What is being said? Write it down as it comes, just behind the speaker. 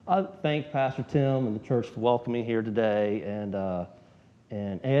I thank Pastor Tim and the church for welcoming me here today and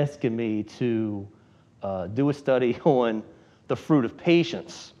asking me to do a study on the fruit of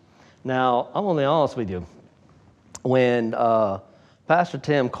patience. Now, I'm going to be honest with you. When Pastor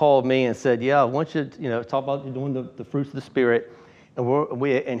Tim called me and said, "Yeah, I want you to talk about you doing the fruits of the Spirit,"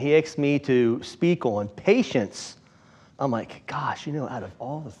 and he asked me to speak on patience, I'm like, gosh, out of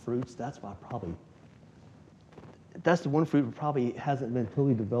all the fruits, that's the one fruit that probably hasn't been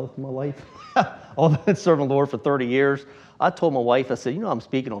totally developed in my life. Although I've been serving the Lord for 30 years, I told my wife, I said, I'm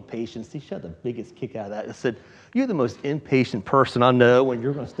speaking on patience. She had the biggest kick out of that. I said, "You're the most impatient person I know when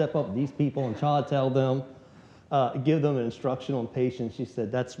you're going to step up to these people and try to tell them, give them an instruction on patience." She said,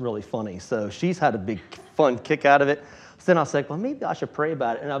 "That's really funny." So she's had a big fun kick out of it. So then I was like, well, maybe I should pray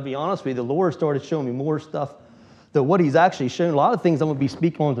about it. And I'll be honest with you, the Lord started showing me more stuff that what he's actually shown. A lot of things I'm going to be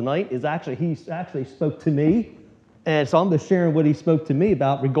speaking on tonight is he's actually spoke to me. And so I'm just sharing what he spoke to me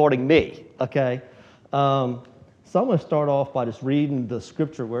about regarding me, okay? So I'm going to start off by just reading the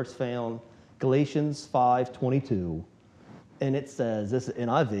scripture where it's found, Galatians 5:22. And it says, this is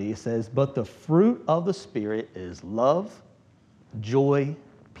NIV, it says, "But the fruit of the Spirit is love, joy,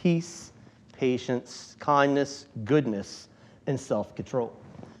 peace, patience, kindness, goodness, and self-control."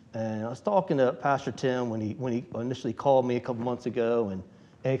 And I was talking to Pastor Tim when he initially called me a couple months ago and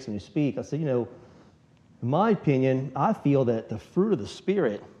asked me to speak. I said, in my opinion, I feel that the fruit of the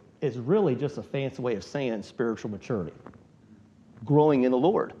Spirit is really just a fancy way of saying spiritual maturity, growing in the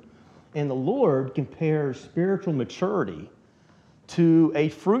Lord. And the Lord compares spiritual maturity to a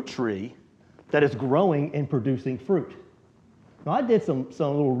fruit tree that is growing and producing fruit. Now, I did some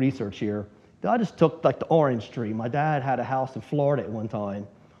little research here. I just took like the orange tree. My dad had a house in Florida at one time,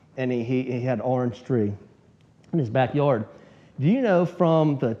 and he had an orange tree in his backyard. Do you know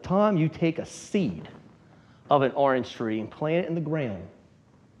from the time you take a seed of an orange tree and plant it in the ground,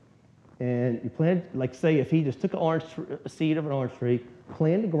 and you plant, like say if he just took a seed of an orange tree,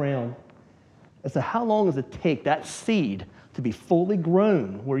 planted in the ground, I said, how long does it take that seed to be fully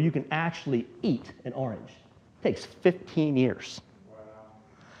grown where you can actually eat an orange? It takes 15 years.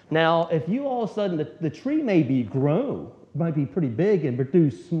 Now, if you all of a sudden, the tree may be grown, might be pretty big and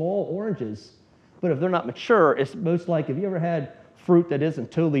produce small oranges, but if they're not mature, it's most like, if you ever had fruit that isn't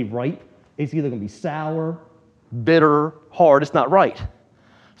totally ripe, it's either going to be sour, bitter, hard, it's not right.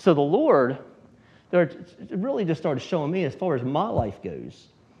 So the Lord, it really just started showing me as far as my life goes.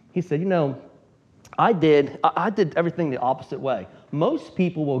 He said, I did everything the opposite way. Most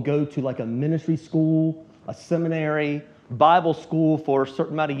people will go to like a ministry school, a seminary, Bible school for a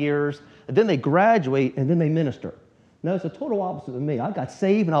certain amount of years, and then they graduate, and then they minister. No, it's the total opposite of me. I got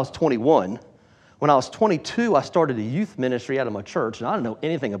saved when I was 21. When I was 22, I started a youth ministry out of my church, and I didn't know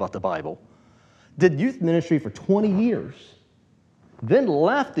anything about the Bible. Did youth ministry for 20 years, then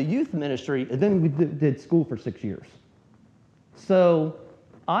left the youth ministry, and then we did school for 6 years. So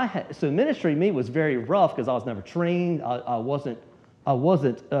ministry to me was very rough because I was never trained. I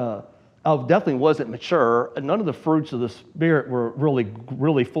definitely wasn't mature. None of the fruits of the Spirit were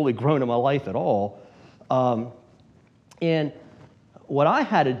really fully grown in my life at all. And what I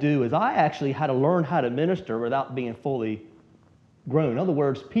had to do is I actually had to learn how to minister without being fully grown. In other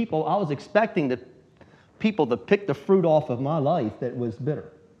words, I was expecting people to pick the fruit off of my life that was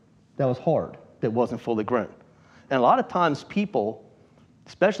bitter, that was hard, that wasn't fully grown. And a lot of times people,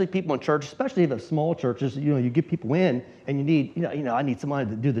 especially people in church, especially the small churches, you get people in and you need, I need somebody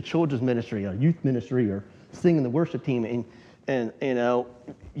to do the children's ministry or youth ministry or sing in the worship team. And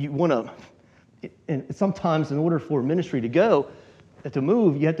you want to, and sometimes in order for ministry to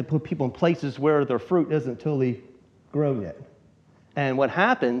move, you have to put people in places where their fruit isn't totally grown yet. And what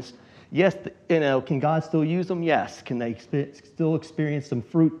happens, yes, can God still use them? Yes. Can they still experience some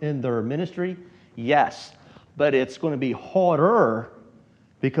fruit in their ministry? Yes. But it's going to be harder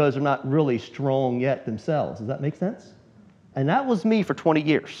because they're not really strong yet themselves. Does that make sense? And that was me for 20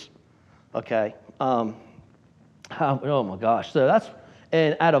 years, okay? Oh my gosh.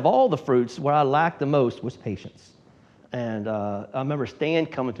 And out of all the fruits, what I lacked the most was patience. And I remember Stan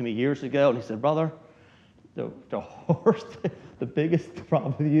coming to me years ago, and he said, "Brother, the biggest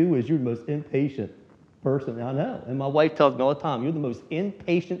problem with you is you're the most impatient person I know." And my wife tells me all the time, "You're the most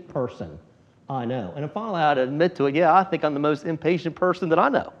impatient person I know." And finally I had to admit to it, yeah, I think I'm the most impatient person that I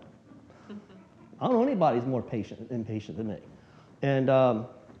know. I don't know anybody who's more impatient than me. And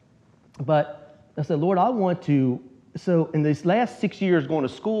but I said, Lord, so in these last 6 years going to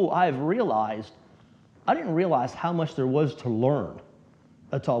school, I didn't realize how much there was to learn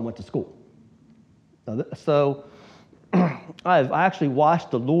until I went to school. So I've actually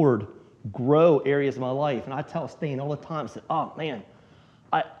watched the Lord grow areas of my life, and I tell Stan all the time, I said, "Oh man,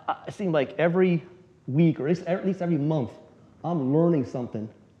 I it seemed like every week, or at least every month, I'm learning something.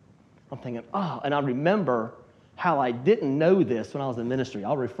 I'm thinking, and I remember how I didn't know this when I was in ministry.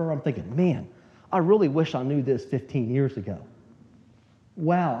 I'm thinking, man, I really wish I knew this 15 years ago.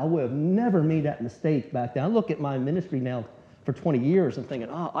 Wow, I would have never made that mistake back then. I look at my ministry now for 20 years and thinking,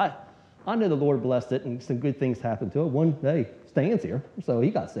 I know the Lord blessed it and some good things happened to it. One day, Stan's here, so he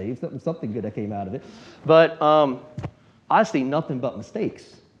got saved. Something good that came out of it. But I see nothing but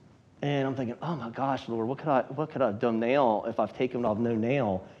mistakes. And I'm thinking, oh my gosh, Lord, what could I have done now if I've taken what I've known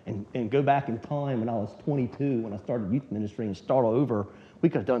now and go back in time when I was 22 when I started youth ministry and start all over? We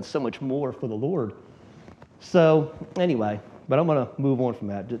could have done so much more for the Lord. So anyway, but I'm going to move on from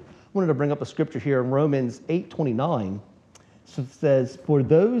that. Just wanted to bring up a scripture here in Romans 8:29. So it says, for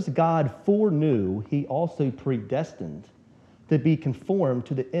those God foreknew, he also predestined to be conformed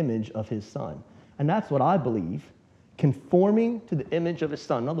to the image of his Son. And that's what I believe. Conforming to the image of his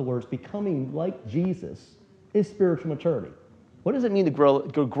Son, in other words, becoming like Jesus, is spiritual maturity. What does it mean to grow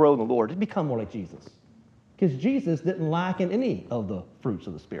in the Lord? To become more like Jesus. Because Jesus didn't lack in any of the fruits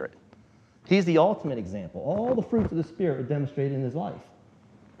of the Spirit. He's the ultimate example. All the fruits of the Spirit are demonstrated in his life.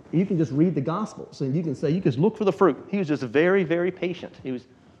 You can just read the Gospels, and you can say, you can look for the fruit. He was just very, very patient. He was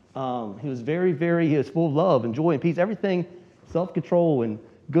he was full of love and joy and peace, everything, self-control and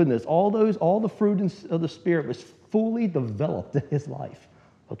goodness. All the fruit of the Spirit was fully developed in his life.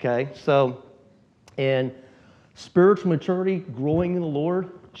 Okay, so, and spiritual maturity, growing in the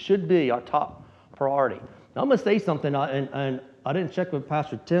Lord, should be our top priority. Now, I'm going to say something, and I didn't check with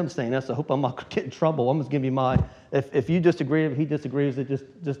Pastor Tim saying this. I hope I'm not going to get in trouble. I'm just giving you my, if you disagree, if he disagrees,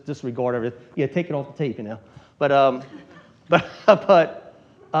 just disregard everything. Yeah, take it off the tape, you know. But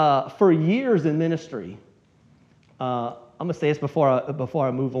for years in ministry, I'm going to say this before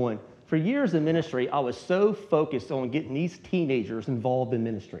I move on. For years in ministry, I was so focused on getting these teenagers involved in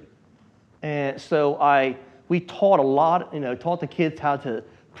ministry. And so we taught a lot, taught the kids how to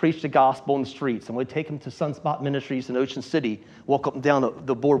preach the gospel in the streets. And we'd take them to Sunspot Ministries in Ocean City, walk up and down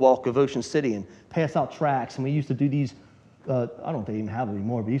the boardwalk of Ocean City and pass out tracts. And we used to do these, I don't know if they even have it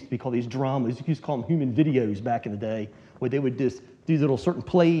anymore, but it used to be called these dramas. You used to call them human videos back in the day, where they would just do little certain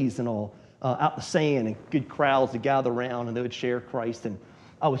plays and all out in the sand, and good crowds would gather around and they would share Christ. And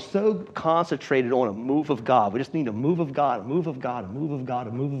I was so concentrated on a move of God. We just need a move of God, a move of God, a move of God,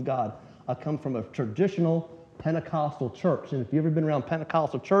 a move of God. I come from a traditional Pentecostal church. And if you've ever been around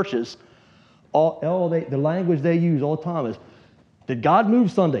Pentecostal churches, the language they use all the time is, did God move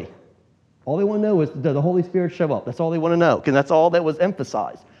Sunday? All they want to know is, did the Holy Spirit show up? That's all they want to know, because that's all that was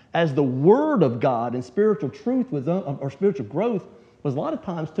emphasized. As the Word of God and spiritual truth was, or spiritual growth was a lot of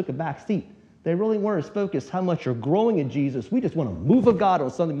times took a back seat. They really weren't as focused how much you're growing in Jesus. We just want a move of God on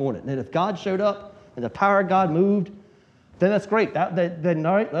Sunday morning. And if God showed up and the power of God moved, then that's great. Then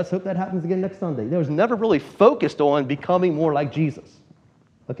all right, let's hope that happens again next Sunday. They was never really focused on becoming more like Jesus.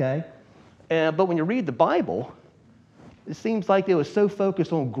 Okay? But when you read the Bible, it seems like they were so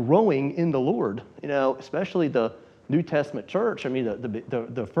focused on growing in the Lord, especially the New Testament church. I mean,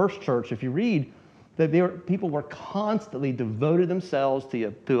 the first church, if you read, that people were constantly devoted themselves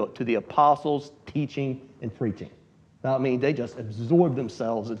to the apostles' teaching and preaching. I mean, they just absorbed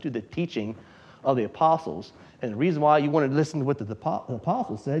themselves into the teaching of the apostles. And the reason why you wanted to listen to what the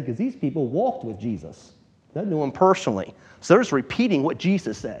apostles said, because these people walked with Jesus. They knew him personally. So they're just repeating what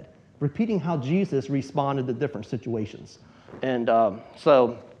Jesus said, repeating how Jesus responded to different situations. And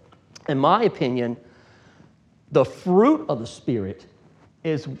so, in my opinion, the fruit of the Spirit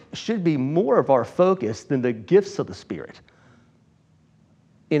should be more of our focus than the gifts of the Spirit.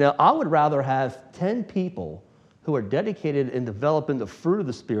 I would rather have 10 people who are dedicated in developing the fruit of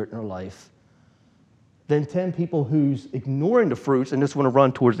the Spirit in their life than 10 people who's ignoring the fruits and just want to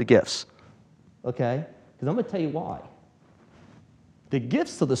run towards the gifts. Okay? Because I'm going to tell you why. The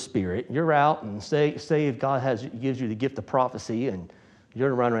gifts of the Spirit, you're out and say if God gives you the gift of prophecy, and you're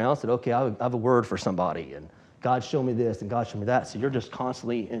going to run around and say, okay, I have a word for somebody, and God showed me this and God showed me that. So you're just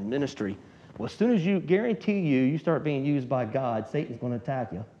constantly in ministry. Well, as soon as you start being used by God, Satan's going to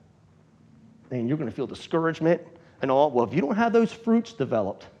attack you. And you're going to feel discouragement and all. Well, if you don't have those fruits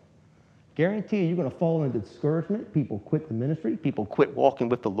developed, guarantee you're going to fall into discouragement. People quit the ministry. People quit walking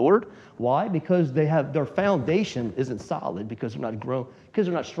with the Lord. Why? Because their foundation isn't solid, because they're not grown, because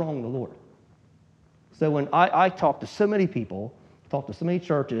they're not strong in the Lord. So when I talk to so many people, talk to so many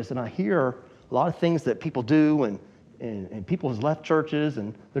churches, and I hear a lot of things that people do, and people have left churches,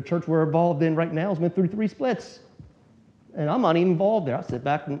 and the church we're involved in right now has been through 3 splits. And I'm not even involved there. I sit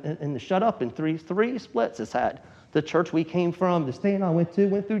back and shut up, and three splits it's had. The church we came from, the state I went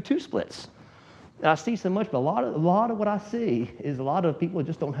through 2 splits. And I see so much, but a lot of what I see is a lot of people who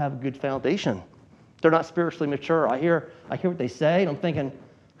just don't have a good foundation. They're not spiritually mature. I hear what they say, and I'm thinking,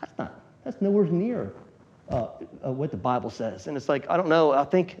 that's nowhere near what the Bible says. And it's like, I don't know, I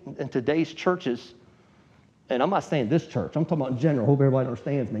think in today's churches, and I'm not saying this church, I'm talking about in general, hope everybody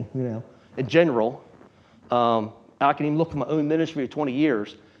understands me, in general, I can even look at my own ministry of 20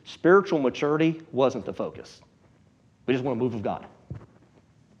 years, spiritual maturity wasn't the focus. We just want to move with God.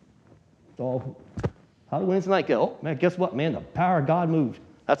 So, how did Wednesday night go? Oh, man, guess what, man? The power of God moved.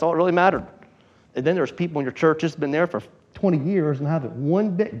 That's all that really mattered. And then there's people in your church that's been there for 20 years and haven't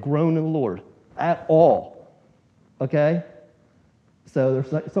one bit grown in the Lord at all. Okay? So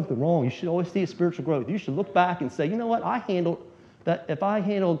there's something wrong. You should always see a spiritual growth. You should look back and say, you know what? I handled that.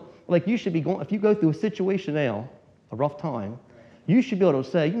 Like you should be going, if you go through a situation now, a rough time, you should be able to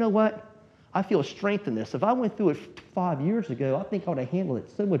say, you know what? I feel strength in this. If I went through it 5 years ago, I think I would have handled it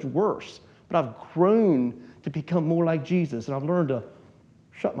so much worse. But I've grown to become more like Jesus, and I've learned to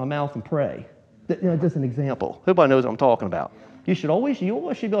shut my mouth and pray. Just an example. Everybody knows what I'm talking about. You always should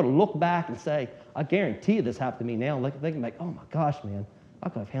be able to look back and say, I guarantee you this happened to me now. Like thinking like, oh my gosh, man, I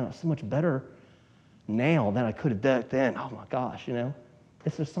could have handled it so much better now than I could have done then. Oh my gosh,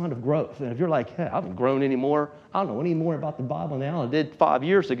 It's a sign of growth. And if you're like, hey, I haven't grown anymore, I don't know any more about the Bible now than I did 5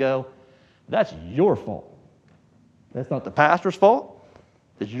 years ago, that's your fault. That's not the pastor's fault.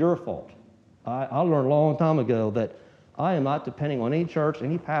 It's your fault. I learned a long time ago that I am not depending on any church,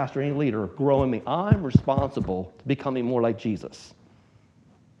 any pastor, any leader growing me. I'm responsible to becoming more like Jesus.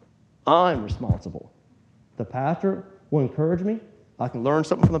 I'm responsible. The pastor will encourage me. I can learn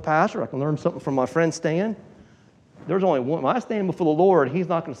something from the pastor. I can learn something from my friend Stan. There's only one. When I stand before the Lord, he's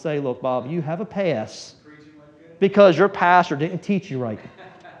not going to say, look, Bob, you have a pass because your pastor didn't teach you right.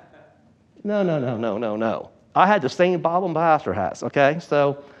 No. I had the same Bible my pastor has, okay?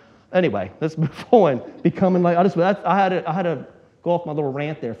 So anyway, let's move on. Becoming like, I had to go off my little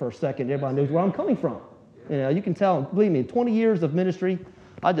rant there for a second. Everybody knows where I'm coming from. You can tell, believe me, 20 years of ministry,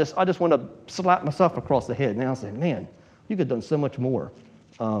 I just want to slap myself across the head. Now I say, man, you could have done so much more.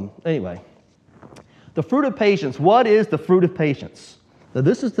 Anyway, the fruit of patience. What is the fruit of patience? Now,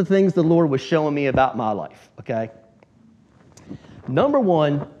 this is the things the Lord was showing me about my life, okay? Number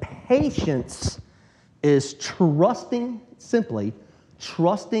one, patience is simply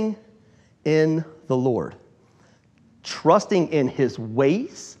trusting in the Lord. Trusting in His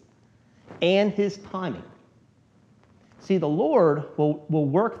ways and His timing. See, the Lord will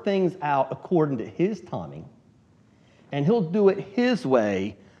work things out according to His timing, and He'll do it His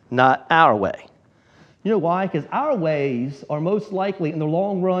way, not our way. You know why? Because our ways are most likely, in the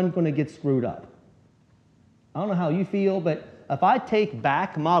long run, going to get screwed up. I don't know how you feel, but if I take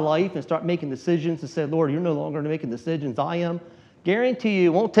back my life and start making decisions and say, Lord, you're no longer making decisions, I am, guarantee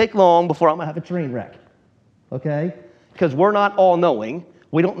you it won't take long before I'm going to have a train wreck. Okay? Because we're not all-knowing.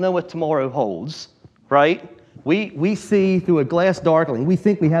 We don't know what tomorrow holds, right? We see through a glass darkly. We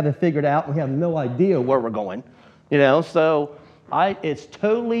think we have it figured out. We have no idea where we're going. So it's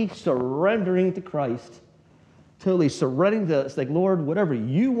totally surrendering to Christ, totally surrendering to, it's like, Lord, whatever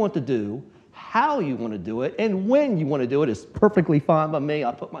you want to do, how you want to do it, and when you want to do it is perfectly fine by me.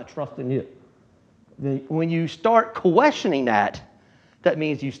 I put my trust in you. When you start questioning that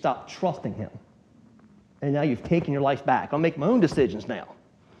means you stop trusting Him. And now you've taken your life back. I'll make my own decisions now.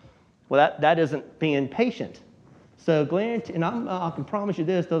 Well, that isn't being patient. So, Glenn, and I can promise you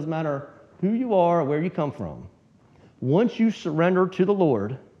this, doesn't matter who you are or where you come from. Once you surrender to the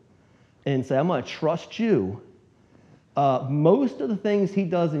Lord and say, I'm going to trust you, most of the things He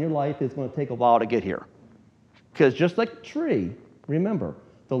does in your life is going to take a while to get here. Because just like a tree, remember,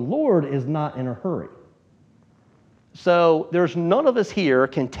 the Lord is not in a hurry. So there's none of us here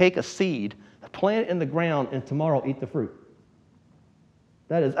can take a seed, plant it in the ground, and tomorrow eat the fruit.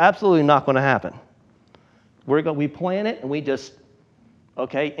 That is absolutely not going to happen. We plant it, and we just,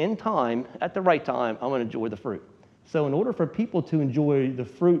 okay, in time, at the right time, I'm going to enjoy the fruit. So in order for people to enjoy the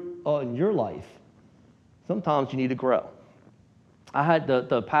fruit in your life, sometimes you need to grow. I had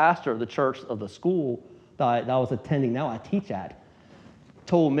the pastor of the church of the school that I was attending, now I teach at,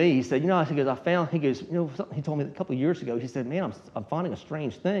 told me, he said, he told me a couple of years ago, he said, man, I'm finding a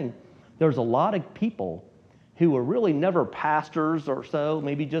strange thing. There's a lot of people who were really never pastors or so,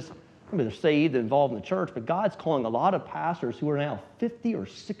 maybe they're saved and involved in the church, but God's calling a lot of pastors who are now 50 or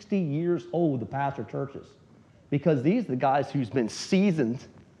 60 years old to pastor churches. Because these are the guys who's been seasoned,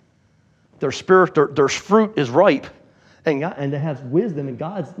 their fruit is ripe, and it has wisdom, and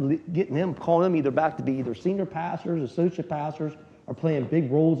God's getting them, calling them either back to be either senior pastors, associate pastors, or playing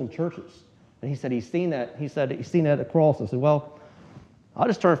big roles in churches. And he said he's seen that. He said he's seen that across. I said, well, I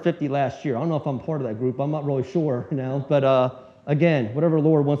just turned 50 last year. I don't know if I'm part of that group. I'm not really sure, But again, whatever the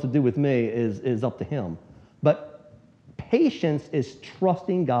Lord wants to do with me is up to him. But patience is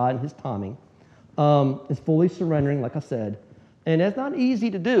trusting God and his timing. Is fully surrendering, like I said. And that's not easy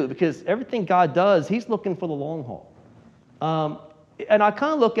to do because everything God does, he's looking for the long haul. And I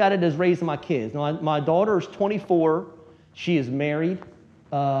kind of look at it as raising my kids. Now, my daughter is 24. She is married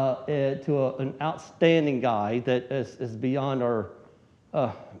to an outstanding guy that is beyond our.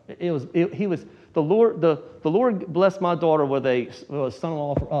 The Lord blessed my daughter with a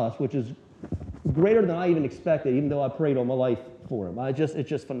son-in-law for us, which is greater than I even expected, even though I prayed all my life for him. It's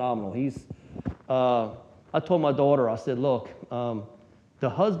just phenomenal. I told my daughter, I said, look, the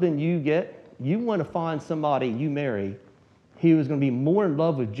husband you get, you want to find somebody you marry who is going to be more in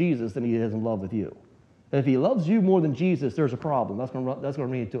love with Jesus than he is in love with you. If he loves you more than Jesus, there's a problem. That's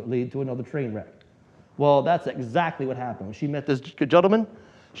going to lead to another train wreck. Well, that's exactly what happened. When she met this gentleman,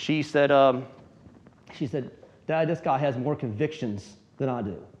 she said, Dad, this guy has more convictions than I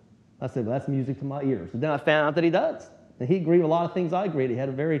do. I said, well, that's music to my ears. And then I found out that he does. And he agreed with a lot of things I agreed. He had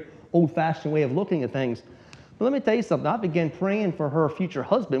a very old-fashioned way of looking at things. But let me tell you something. I began praying for her future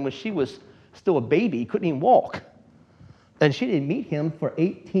husband when she was still a baby, couldn't even walk. And she didn't meet him for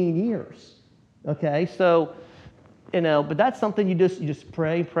 18 years. Okay, so, but that's something you just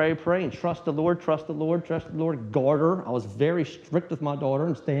pray, and trust the Lord. Guard her. I was very strict with my daughter,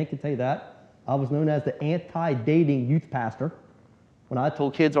 and Stan can tell you that. I was known as the anti-dating youth pastor. When I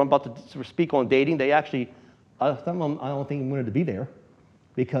told kids I'm about to speak on dating, they actually, some of them, I don't think wanted to be there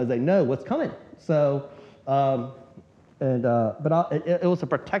because they know what's coming. So, it was a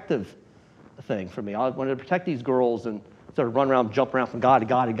protective thing for me. I wanted to protect these girls and sort of run around, jump around from God to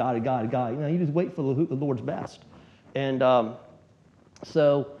God to God to God to God. You just wait for the Lord's best. And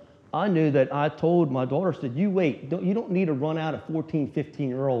so I knew that I told my daughter, said, you wait. You don't need to run out a 14,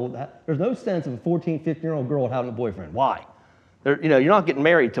 15-year-old. There's no sense of a 14, 15-year-old girl having a boyfriend. Why? You're not getting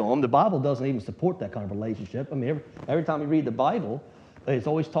married to them. The Bible doesn't even support that kind of relationship. I mean, every time you read the Bible, it's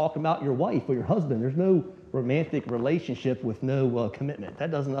always talking about your wife or your husband. There's no romantic relationship with no commitment.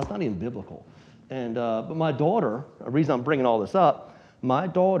 That's not even biblical. And but my daughter, the reason I'm bringing all this up, my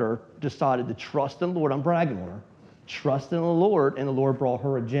daughter decided to trust in the Lord. I'm bragging on her. Trust in the Lord, and the Lord brought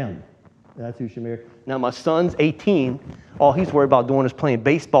her a gem. That's who she married. Now, my son's 18. All he's worried about doing is playing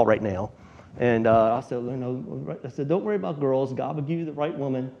baseball right now. And I said, don't worry about girls. God will give you the right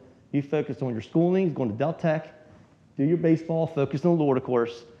woman. You focus on your schooling, going to Del Tech, do your baseball, focus on the Lord, of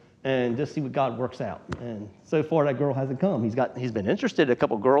course, and just see what God works out. And so far, that girl hasn't come. He's been interested in a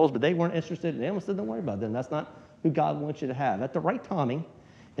couple of girls, but they weren't interested in him. I said, don't worry about them. That's not who God wants you to have. At the right timing,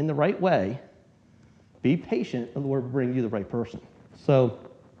 in the right way, be patient, and the Lord will bring you the right person. So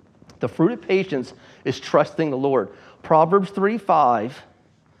the fruit of patience is trusting the Lord. Proverbs 3:5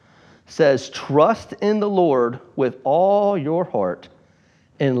 says, trust in the Lord with all your heart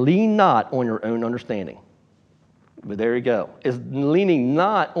and lean not on your own understanding. But there you go. It's leaning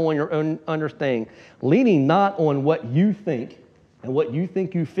not on your own understanding, leaning not on what you think and what you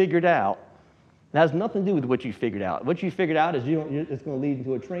think you figured out. It has nothing to do with what you figured out. What you figured out is it's going to lead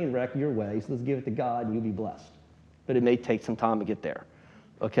into a train wreck your way, so let's give it to God and you'll be blessed. But it may take some time to get there,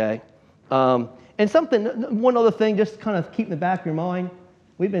 okay? And one other thing, just kind of keep in the back of your mind,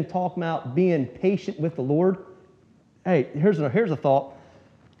 we've been talking about being patient with the Lord. Hey, here's a thought.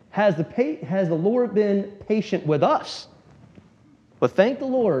 Has the Lord been patient with us? But thank the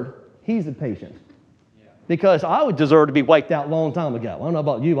Lord, he's been patient. Because I would deserve to be wiped out a long time ago. I don't know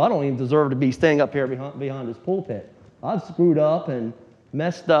about you. I don't even deserve to be staying up here behind this pulpit. I've screwed up and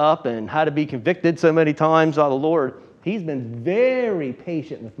messed up and had to be convicted so many times by the Lord. He's been very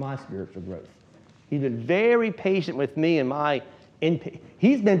patient with my spiritual growth. He's been very patient with me and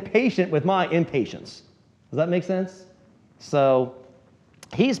he's been patient with my impatience. Does that make sense? So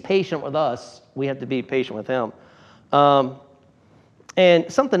he's patient with us. We have to be patient with him.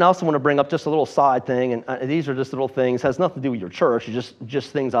 And something else I want to bring up, just a little side thing, and these are just little things, has nothing to do with your church, it's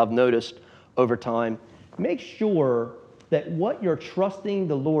just things I've noticed over time. Make sure that what you're trusting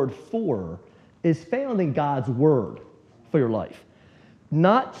the Lord for is found in God's word for your life.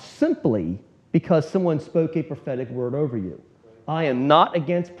 Not simply because someone spoke a prophetic word over you. I am not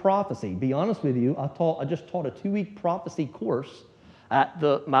against prophecy. Be honest with you, I just taught a 2-week prophecy course at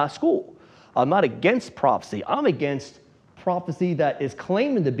my school. I'm not against prophecy. I'm against prophecy that is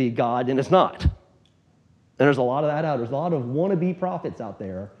claiming to be God and it's not. And there's a lot of that out. There's a lot of wannabe prophets out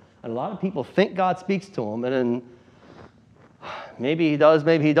there, and a lot of people think God speaks to them, and then maybe he does,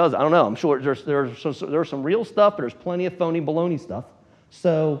 maybe he doesn't. I don't know. I'm sure there's some real stuff, but there's plenty of phony baloney stuff.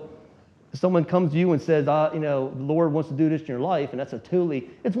 So If someone comes to you and says, the Lord wants to do this in your life, and that's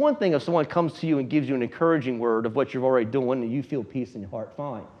it's one thing if someone comes to you and gives you an encouraging word of what you're already doing and you feel peace in your heart,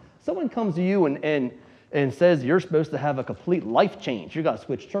 fine. Someone comes to you and says you're supposed to have a complete life change. You got to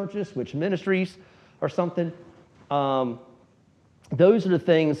switch churches, switch ministries or something. Those are the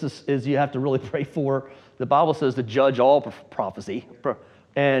things is you have to really pray for. The Bible says to judge all prophecy.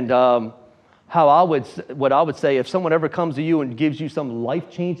 And what I would say, if someone ever comes to you and gives you some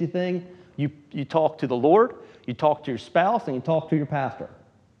life-changing thing, you talk to the Lord, you talk to your spouse, and you talk to your pastor.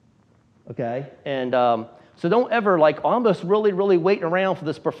 Okay? And so don't ever almost really, really waiting around for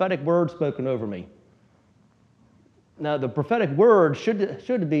this prophetic word spoken over me. Now, the prophetic word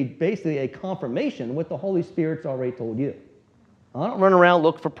should be basically a confirmation of what the Holy Spirit's already told you. I don't run around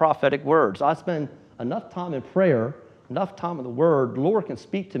looking for prophetic words. I spend enough time in prayer, enough time in the Word. The Lord can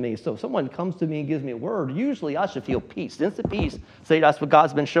speak to me. So if someone comes to me and gives me a word, usually I should feel peace. Instant peace. Say that's what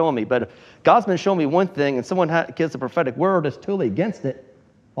God's been showing me. But if God's been showing me one thing and someone gives a prophetic word that's totally against it,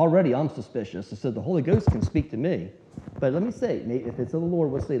 already I'm suspicious. So the Holy Ghost can speak to me. But let me say, if it's of the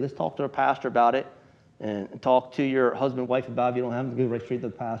Lord, let's talk to our pastor about it and talk to your husband, wife about it. If you don't have to go right straight to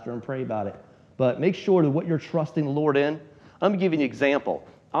the pastor and pray about it. But make sure that what you're trusting the Lord in. I'm going to give you an example.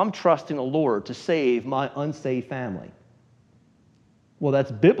 I'm trusting the Lord to save my unsaved family. Well,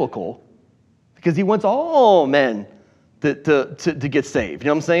 that's biblical because he wants all men to get saved. You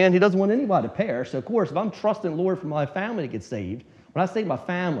know what I'm saying? He doesn't want anybody to perish. So, of course, if I'm trusting the Lord for my family to get saved, when I say my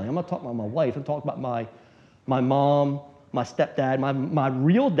family, I'm not talking about my wife. I'm talking about my mom, my stepdad, my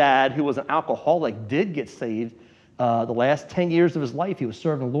real dad, who was an alcoholic, did get saved. The last 10 years of his life, he was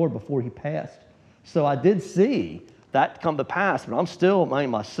serving the Lord before he passed. So I did see that come to pass, but I'm still,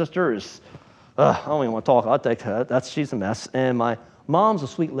 my sister is, I don't even want to talk. I'll take her. She's a mess. And my mom's a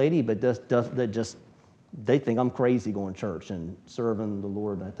sweet lady, but they think I'm crazy going to church and serving the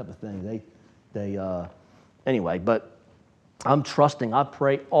Lord and that type of thing. Anyway, but I'm trusting. I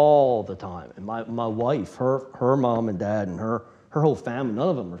pray all the time. And my wife, her mom and dad and her whole family, none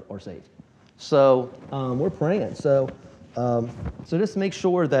of them are saved. So we're praying. So just make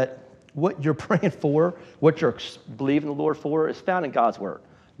sure that what you're praying for, what you're believing the Lord for, is found in God's Word.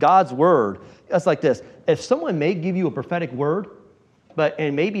 God's Word, that's like this. If someone may give you a prophetic word,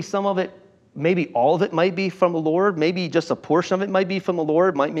 and maybe some of it, maybe all of it might be from the Lord, maybe just a portion of it might be from the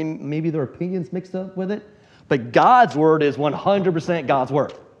Lord, maybe their opinions mixed up with it, but God's Word is 100% God's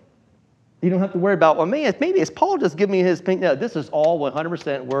Word. You don't have to worry about, maybe it's Paul just giving me his opinion. No, this is all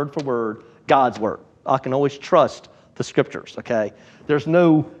 100% word for word God's Word. I can always trust the Scriptures, okay? There's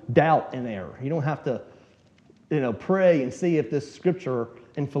no doubt in there. You don't have to, pray and see if this Scripture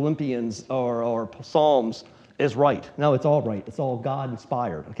in Philippians or Psalms is right. No, it's all right. It's all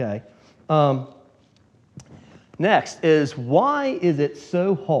God-inspired, okay? Next is, why is it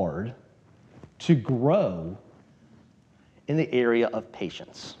so hard to grow in the area of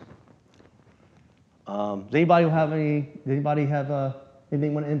patience? Does anybody have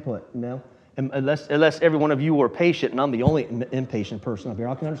anything want to input? No? Unless every one of you are patient, and I'm the only impatient person up here.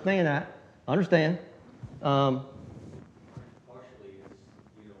 I can understand that. I understand. Partially is,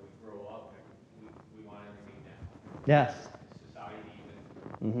 we grow up and we want everything now. Yes. Society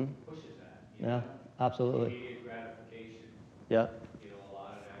even pushes that. Yeah, absolutely. Immediate gratification. Yeah. A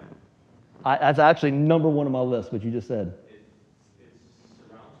lot of that. That's actually number one on my list, what you just said. It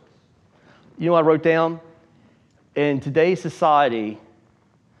surrounds us. You know what I wrote down? In today's society,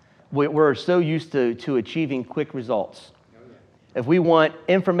 we're so used to achieving quick results. Oh, yeah. If we want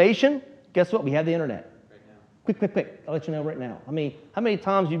information, guess what? We have the internet. Right now. Quick. I'll let you know right now. I mean, how many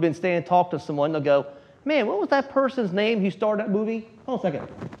times you've been standing and talk to someone, they'll go, man, what was that person's name who starred that movie? Hold on a second.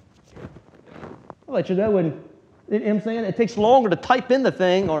 I'll let you know when, you know what I'm saying? It takes longer to type in the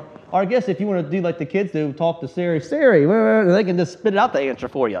thing, or I guess if you want to do like the kids do, talk to Siri, they can just spit out the answer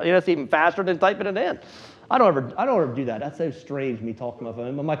for you. It's even faster than typing it in. I don't ever do that. That's so strange, me talking on my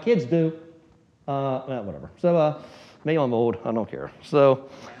phone. But my kids do. Whatever. So maybe I'm old. I don't care. So.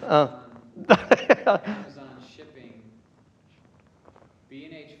 Amazon shipping.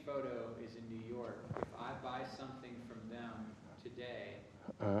 B&H Photo is in New York. If I buy something from them today,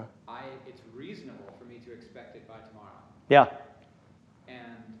 it's reasonable for me to expect it by tomorrow. Yeah.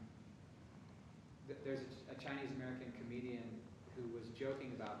 And there's a Chinese American comedian who was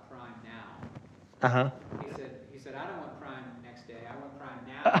joking about Prime Now. He said, I don't want Prime next day. I want Prime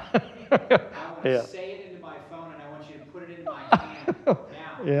now. I want to say it into my phone, and I want you to put it in my hand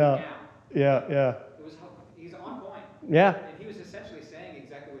now. Yeah. He's on point. Yeah. And he was essentially saying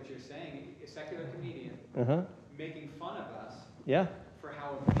exactly what you're saying. A secular comedian making fun of us for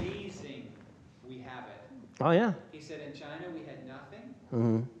how amazing we have it. Oh, yeah. He said, in China we had nothing,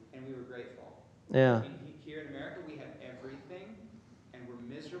 and we were grateful. Yeah. Here in America, we have everything, and we're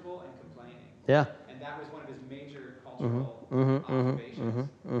miserable and complaining. Yeah. And that was one of his major cultural observations.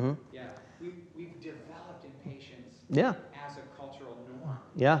 Yeah, we've developed impatience Yeah. as a cultural norm.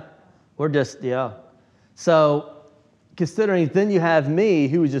 Yeah. We're just, yeah. So, considering then you have me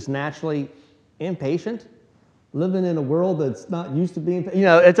who is just naturally impatient, living in a world that's not used to being,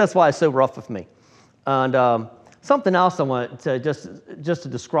 that's why it's so rough with me. And something else I want to just to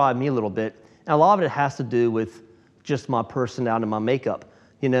describe me a little bit, and a lot of it has to do with just my personality and my makeup.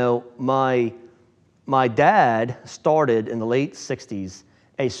 My dad started in the late 60s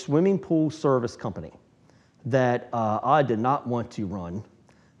a swimming pool service company that I did not want to run,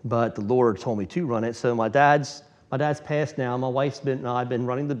 but the Lord told me to run it. So my dad's passed now. My wife's and I've been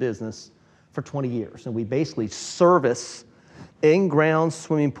running the business for 20 years, and we basically service in-ground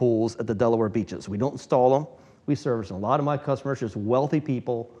swimming pools at the Delaware beaches. We don't install them. We service a lot of my customers, just wealthy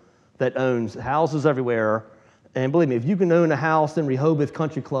people that owns houses everywhere. And believe me, if you can own a house in Rehoboth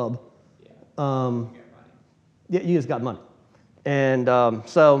Country Club, you just got money. And I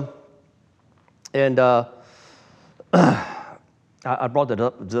brought that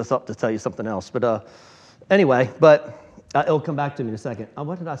up to tell you something else. But anyway, it'll come back to me in a second.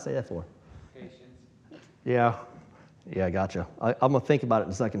 What did I say that for? Patience. Yeah, I gotcha. I'm going to think about it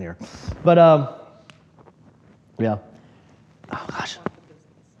in a second here. But, yeah. Oh, gosh.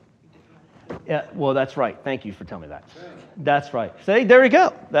 Yeah, well, that's right. Thank you for telling me that. That's right. See, there you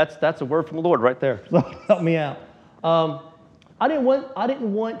go. That's a word from the Lord right there. So help me out. I didn't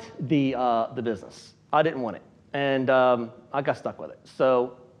want the business. I didn't want it. And I got stuck with it.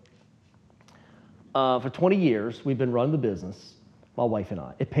 So for 20 years, we've been running the business, my wife and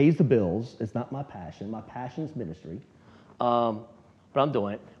I. It pays the bills. It's not my passion. My passion is ministry. But I'm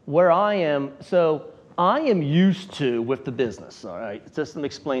doing it. Where I am, so I am used to with the business, all right? Just to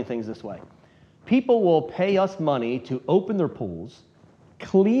explain things this way. People will pay us money to open their pools,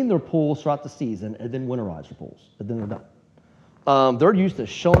 clean their pools throughout the season, and then winterize their pools, and then they're done. They're used to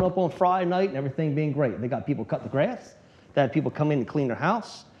showing up on Friday night and everything being great. They got people cut the grass. They have people come in and clean their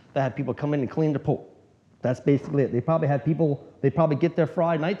house. They have people come in and clean their pool. That's basically it. They probably get there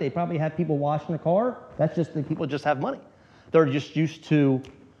Friday night. They probably have people washing their car. That's just the people just have money. They're just used to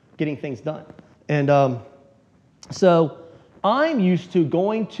getting things done. And so I'm used to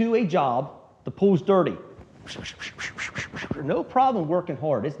going to a job, the pool's dirty. No problem working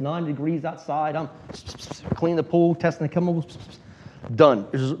hard. It's 9 degrees outside. I'm cleaning the pool, testing the chemicals. Done.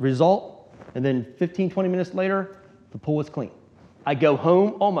 Result, and then 15, 20 minutes later, the pool is clean. I go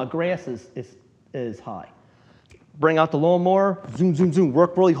home, my grass is high. Bring out the lawnmower, zoom, zoom, zoom,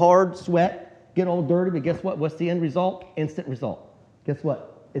 work really hard, sweat, get all dirty, but guess what? What's the end result? Instant result. Guess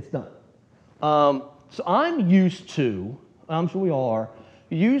what? It's done. So I'm used to, I'm sure we all are,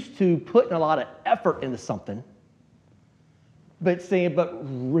 used to putting a lot of effort into something, but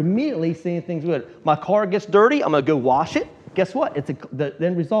immediately seeing things good. My car gets dirty, I'm gonna go wash it. Guess what? It's the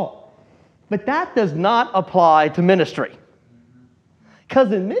end result. But that does not apply to ministry.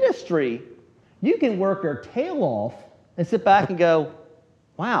 Because in ministry, you can work your tail off and sit back and go,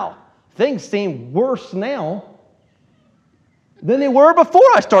 wow, things seem worse now than they were before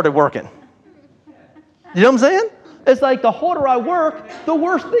I started working. You know what I'm saying? It's like the harder I work, the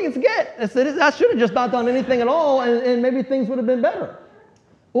worse things get. I should have just not done anything at all, and maybe things would have been better.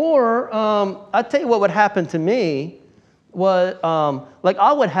 Or I tell you what would happen to me was,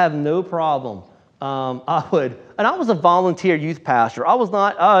 I would have no problem. And I was a volunteer youth pastor.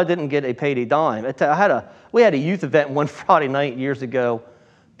 I didn't get a paid a dime. We had a youth event one Friday night years ago,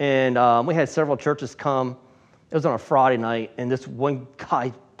 and we had several churches come. It was on a Friday night, and this one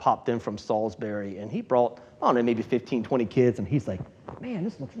guy popped in from Salisbury, and he brought, I don't know, maybe 15, 20 kids, and he's like, man,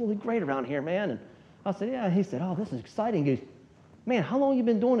 this looks really great around here, man. And I said, yeah. He said, oh, this is exciting. He goes, man, how long have you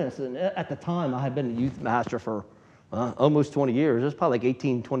been doing this? And at the time, I had been a youth pastor for almost 20 years. It was probably like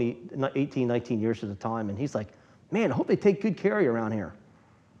 18, 19 years at the time. And he's like, man, I hope they take good care of you around here.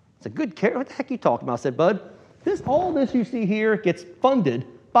 I said, good care? What the heck are you talking about? I said, bud, all this you see here gets funded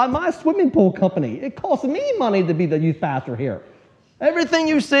by my swimming pool company. It costs me money to be the youth pastor here. Everything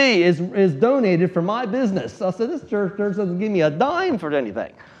you see is donated for my business. I said, this church doesn't give me a dime for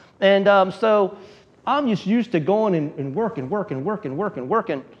anything. And so I'm just used to going and working.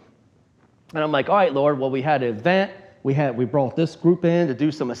 And I'm like, all right, Lord, well, we had an event. We brought this group in to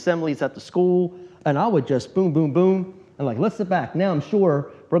do some assemblies at the school. And I would just boom, boom, boom. And let's sit back. Now I'm sure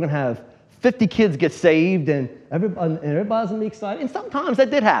we're going to have 50 kids get saved, and everybody's going to be excited. And sometimes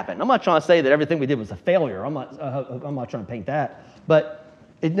that did happen. I'm not trying to say that everything we did was a failure. I'm not trying to paint that. But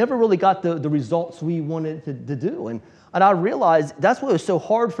it never really got the results we wanted to do. And I realized that's what was so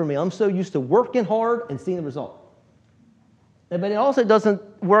hard for me. I'm so used to working hard and seeing the result. But it also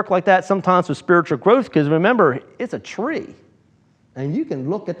doesn't work like that sometimes with spiritual growth, because remember, it's a tree. And you can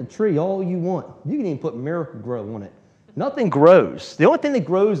look at the tree all you want. You can even put Miracle-Gro on it. Nothing grows. The only thing that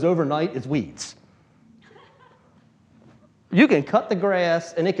grows overnight is weeds. You can cut the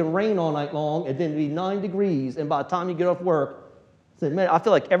grass, and it can rain all night long, and then it'll be 9 degrees, and by the time you get off work, say, man, I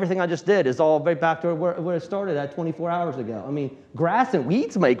feel like everything I just did is all right back to where it started at 24 hours ago. I mean, grass and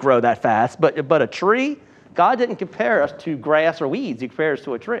weeds may grow that fast, but a tree, God didn't compare us to grass or weeds. He compared us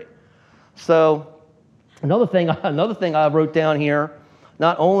to a tree. So another thing I wrote down here,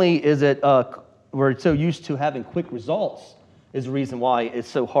 not only is it we're so used to having quick results is the reason why it's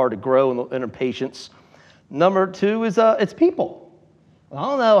so hard to grow in patience. Number 2 is it's people. I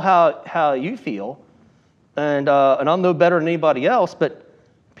don't know how you feel, and I'm no better than anybody else, but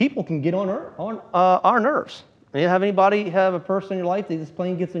people can get on our nerves. You have anybody have a person in your life that just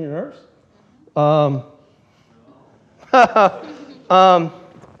plain gets on your nerves?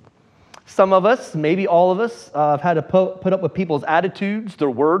 Some of us, maybe all of us, have had to put up with people's attitudes, their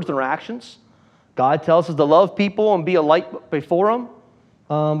words, their actions. God tells us to love people and be a light before them,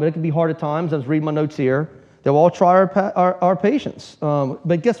 but it can be hard at times. I was reading my notes here. They'll all try our patience.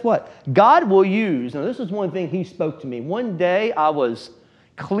 But guess what? God will use, and this is one thing he spoke to me. One day I was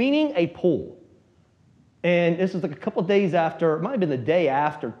cleaning a pool, and this was like a couple of days after, it might have been the day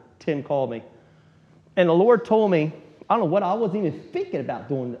after Tim called me, and the Lord told me, I don't know what I wasn't even thinking about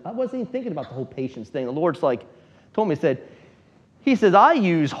doing. I wasn't even thinking about the whole patience thing. The Lord's like, told me, he says, I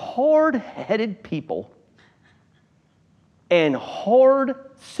use hard-headed people and hard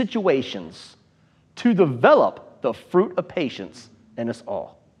situations to develop the fruit of patience in us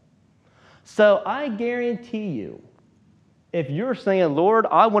all. So I guarantee you, if you're saying, Lord,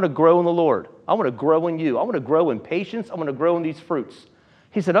 I want to grow in the Lord. I want to grow in you. I want to grow in patience. I want to grow in these fruits.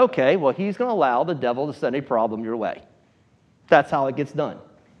 He said, okay, well, he's going to allow the devil to send a problem your way. That's how it gets done.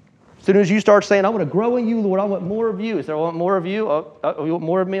 As soon as you start saying, I want to grow in you, Lord, I want more of you. He said, I want more of you. You want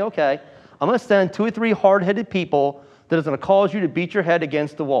more of me? Okay. I'm going to send 2 or 3 hard-headed people that is going to cause you to beat your head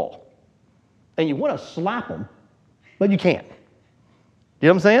against the wall. And you want to slap them, but you can't. You know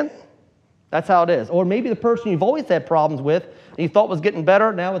what I'm saying? That's how it is. Or maybe the person you've always had problems with and you thought was getting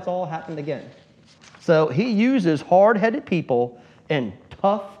better, now it's all happened again. So he uses hard-headed people in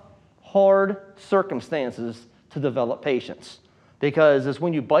tough, hard circumstances to develop patience. Because it's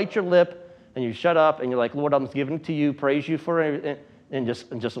when you bite your lip and you shut up and you're like, Lord, I'm giving it to you, praise you for it, and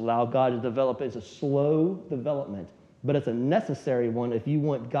just allow God to develop it. It's a slow development, but it's a necessary one if you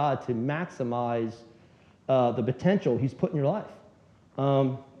want God to maximize the potential he's put in your life.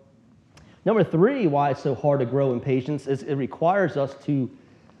 Number 3, why it's so hard to grow in patience is it requires us to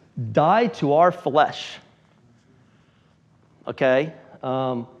die to our flesh. Okay?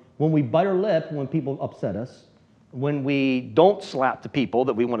 When we bite our lip, when people upset us, when we don't slap the people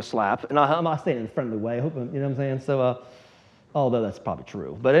that we want to slap, and I'm not saying it in a friendly way, I hope, you know what I'm saying? So, although that's probably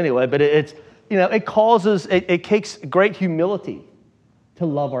true. But anyway, it takes great humility to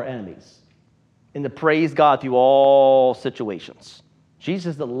love our enemies and to praise God through all situations.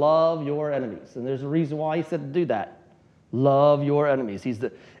 Jesus said, love your enemies. And there's a reason why he said to do that. Love your enemies.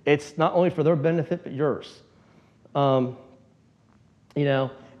 It's not only for their benefit, but yours.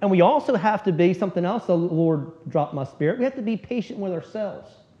 And we also have to be something else the Lord dropped my spirit. We have to be patient with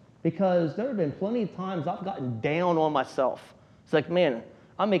ourselves, because there have been plenty of times I've gotten down on myself. It's like, man,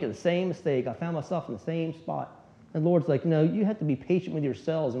 I'm making the same mistake. I found myself in the same spot. And the Lord's like, no, you have to be patient with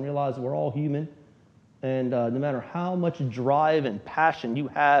yourselves and realize we're all human. And no matter how much drive and passion you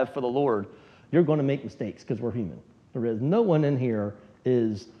have for the Lord, you're going to make mistakes because we're human. There is no one in here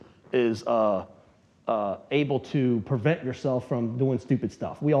is able to prevent yourself from doing stupid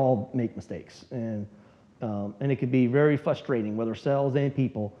stuff. We all make mistakes, and it can be very frustrating with ourselves and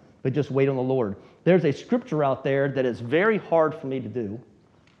people, but just wait on the Lord. There's a scripture out there that is very hard for me to do.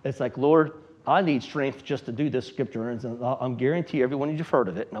 It's like, Lord, I need strength just to do this scripture, and I'm guarantee everyone you've heard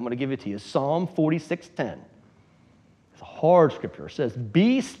of it, and I'm going to give it to you. Psalm 46:10. It's a hard scripture. It says,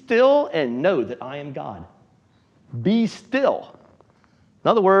 be still and know that I am God. Be still. In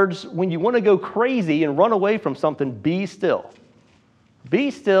other words, when you want to go crazy and run away from something, be still.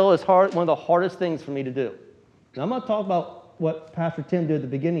 Be still is one of the hardest things for me to do. Now, I'm not talking about what Pastor Tim did at the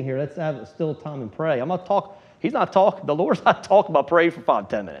beginning here. Let's have a still time and pray. The Lord's not talking about praying for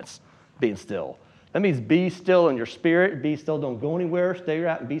 5-10 minutes, being still. That means be still in your spirit, be still, don't go anywhere, stay where you're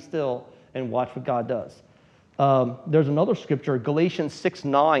at and be still and watch what God does. There's another scripture, Galatians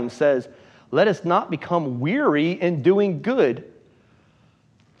 6:9 says, let us not become weary in doing good,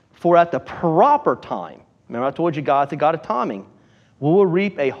 For at the proper time, remember I told you God's a God of timing, we will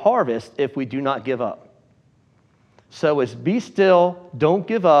reap a harvest if we do not give up. So it's be still, don't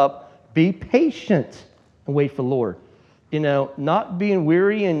give up, be patient, and wait for the Lord. You know, not being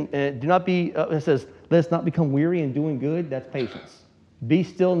weary and do not be, it says, let's not become weary in doing good, that's patience. Be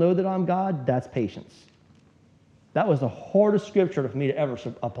still, know that I'm God, that's patience. That was the hardest scripture for me to ever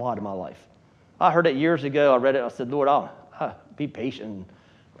apply to my life. I heard it years ago, I read it, I said, Lord, I'll be patient,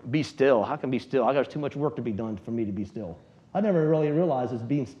 be still. How can I be still? I got too much work to be done for me to be still. I never really realized it's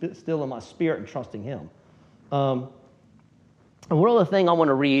being still in my spirit and trusting Him. And one other thing I want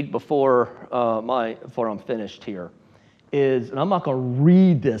to read before I'm finished here is, and I'm not going to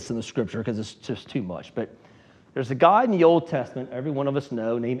read this in the scripture because it's just too much, but there's a guy in the Old Testament, every one of us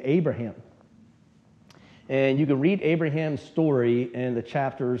know, named Abraham. And you can read Abraham's story in the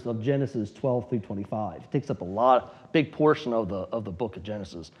chapters of Genesis 12 through 25. It takes up big portion of the book of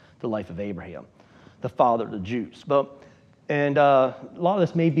Genesis, the life of Abraham, the father of the Jews. And a lot of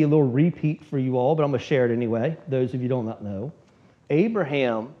this may be a little repeat for you all, but I'm going to share it anyway, those of you who do not know.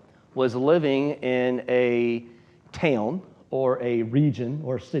 Abraham was living in a town or a region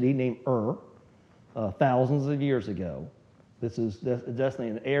or city named Ur thousands of years ago. This is definitely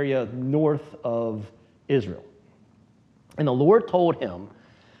an area north of Israel. And the Lord told him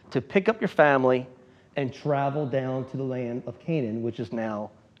to pick up your family and travel down to the land of Canaan, which is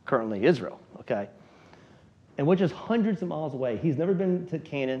now currently Israel, okay? And which is hundreds of miles away. He's never been to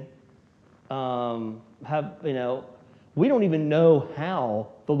Canaan. We don't even know how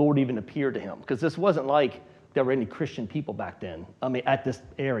the Lord even appeared to him, because this wasn't like there were any Christian people back then. I mean, at this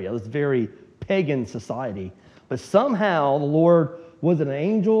area, it was very pagan society. But somehow the Lord, was it an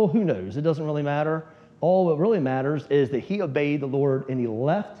angel? Who knows? It doesn't really matter. All that really matters is that he obeyed the Lord and he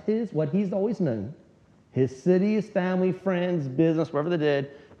left what he's always known, his city, his family, friends, business, whatever they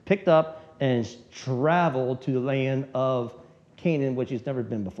did, picked up and traveled to the land of Canaan, which he's never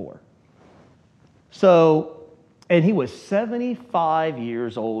been before. So, and he was 75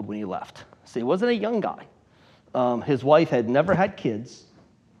 years old when he left. So he wasn't a young guy. His wife had never had kids.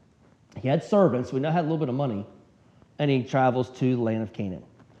 He had servants. We now had a little bit of money. And he travels to the land of Canaan.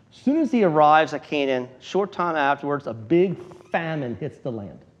 As soon as he arrives at Canaan, short time afterwards, a big famine hits the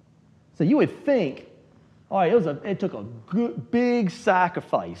land. So you would think, all right, it took a big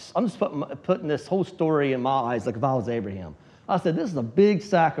sacrifice. I'm just putting this whole story in my eyes like if I was Abraham. I said, this is a big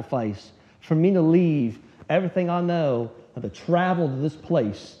sacrifice for me to leave everything I know and to travel to this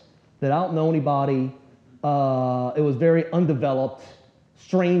place that I don't know anybody. It was very undeveloped.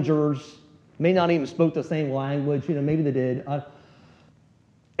 Strangers, may not even spoke the same language. Maybe they did.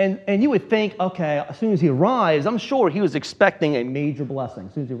 And you would think, okay, as soon as he arrives, I'm sure he was expecting a major blessing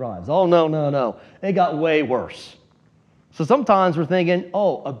as soon as he arrives. Oh, no. It got way worse. So sometimes we're thinking,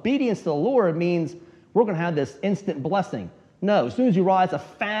 obedience to the Lord means we're going to have this instant blessing. No, as soon as you rise, a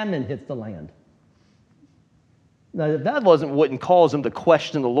famine hits the land. Now, that wouldn't cause him to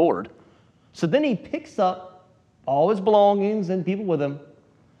question the Lord. So then he picks up all his belongings and people with him,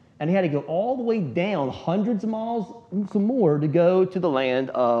 and he had to go all the way down hundreds of miles and some more to go to the land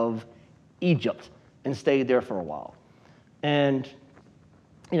of Egypt and stayed there for a while. And,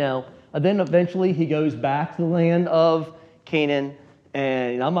 then eventually he goes back to the land of Canaan,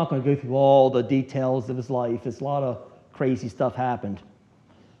 and I'm not going to go through all the details of his life. It's a lot of crazy stuff happened.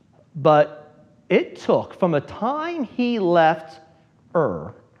 But it took from the time he left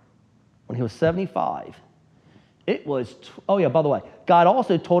Ur, when he was 75, it was, by the way, God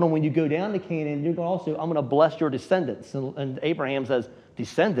also told him when you go down to Canaan, I'm going to bless your descendants. And Abraham says,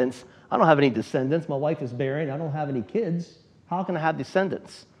 descendants? I don't have any descendants. My wife is barren. I don't have any kids. How can I have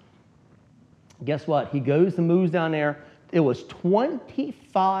descendants? Guess what? He goes and moves down there. It was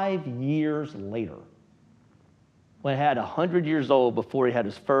 25 years later, when he had 100 years old, before he had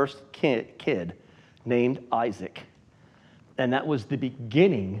his first kid named Isaac. And that was the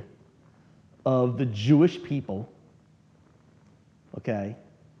beginning of the Jewish people, okay,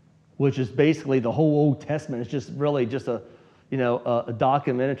 which is basically the whole Old Testament. It's just really just a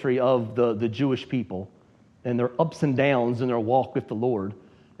documentary of the Jewish people and their ups and downs in their walk with the Lord.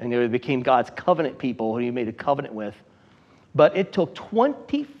 And they became God's covenant people who he made a covenant with. But it took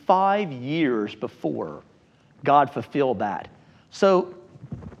 25 years before God fulfilled that. So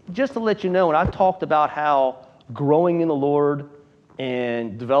just to let you know, and I talked about how growing in the Lord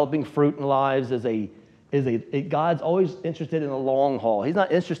and developing fruit in lives God's always interested in the long haul. He's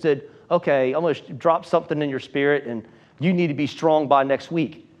not interested, okay, I'm going to drop something in your spirit and you need to be strong by next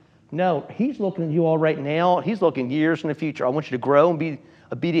week. No, he's looking at you all right now. He's looking years in the future. I want you to grow and be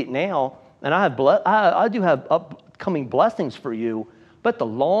obedient now. And I do have upcoming blessings for you, But the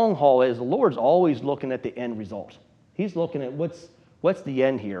long haul is the Lord's always looking at the end result. He's looking at what's the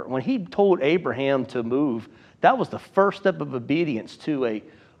end here. When he told Abraham to move, that was the first step of obedience to a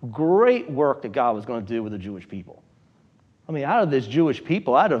great work that God was going to do with the Jewish people. I mean, out of this Jewish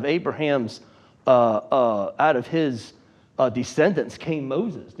people, out of Abraham's, out of his descendants came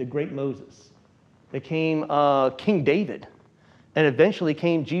Moses, the great Moses. They came King David, and eventually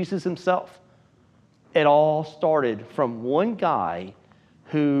came Jesus himself. It all started from one guy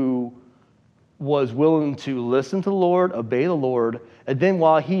who was willing to listen to the Lord, obey the Lord, and then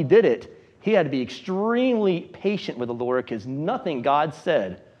while he did it, he had to be extremely patient with the Lord because nothing God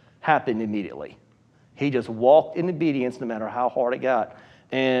said happened immediately. He just walked in obedience no matter how hard it got.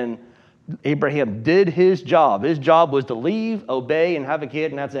 And Abraham did his job. His job was to leave, obey, and have a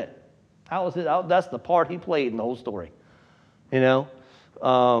kid, and that's it. How was it? That's the part he played in the whole story. You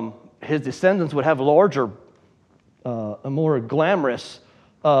know, his descendants would have larger, more glamorous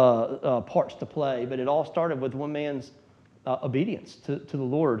parts to play, but it all started with one man's obedience to the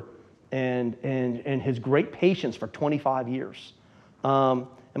Lord and his great patience for 25 years.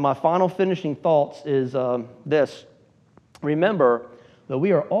 And my final finishing thoughts is this. Remember that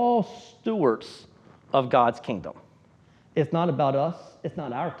we are all stewards of God's kingdom. It's not about us. It's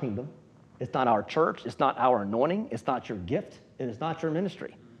not our kingdom. It's not our church. It's not our anointing. It's not your gift. And it's not your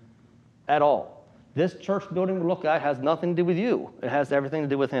ministry at all. This church building we look at has nothing to do with you. It has everything to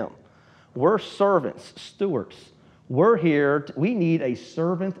do with him. We're servants, stewards. We're here. We need a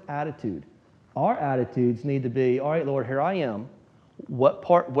servant attitude. Our attitudes need to be, all right, Lord, here I am. What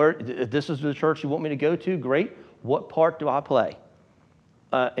part, if this is the church you want me to go to, great. What part do I play?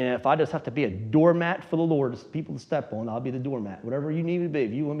 And if I just have to be a doormat for the Lord, people to step on, I'll be the doormat. Whatever you need me to be.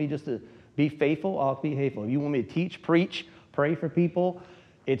 If you want me just to be faithful, I'll be faithful. If you want me to teach, preach, pray for people,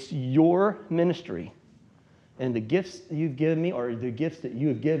 it's your ministry. And the gifts you've given me are the gifts that you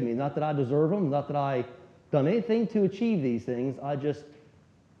have given me. Not that I deserve them, not that I've done anything to achieve these things.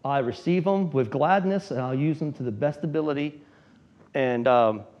 I receive them with gladness, and I'll use them to the best ability. And,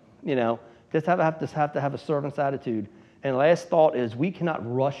 just have to have a servant's attitude. And last thought is we cannot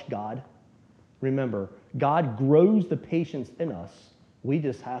rush God. Remember, God grows the patience in us. We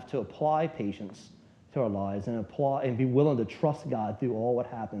just have to apply patience to our lives and be willing to trust God through all what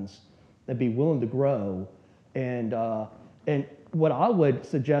happens and be willing to grow. And what I would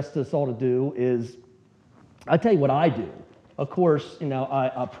suggest us all to do is, I'll tell you what I do. Of course,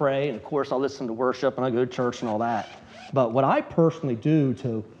 I pray, and of course I listen to worship, and I go to church and all that. But what I personally do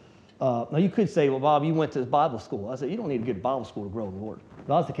to, now you could say, well, Bob, you went to Bible school. I said, you don't need to go to Bible school to grow in the Lord. If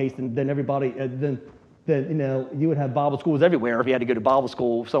that was the case, then everybody, you would have Bible schools everywhere if you had to go to Bible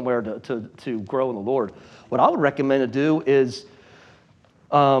school somewhere to grow in the Lord. What I would recommend to do is,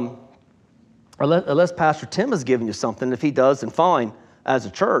 unless Pastor Tim has given you something, if he does, then fine, as a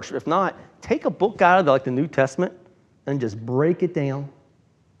church. If not, take a book out of the New Testament and just break it down,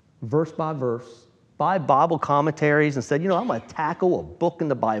 verse by verse, buy Bible commentaries and said, I'm going to tackle a book in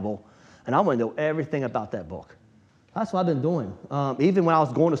the Bible, and I want to know everything about that book. That's what I've been doing. Even when I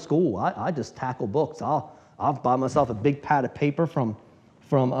was going to school, I just tackle books. I'll buy myself a big pad of paper from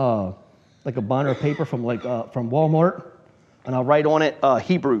like a binder of paper from Walmart, and I'll write on it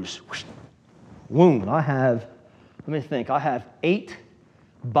Hebrews. Boom. I have 8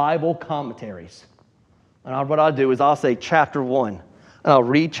 Bible commentaries. And what I'll do is I'll say chapter 1, and I'll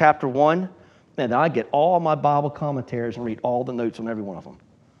read chapter 1, and then I get all my Bible commentaries and read all the notes on every one of them.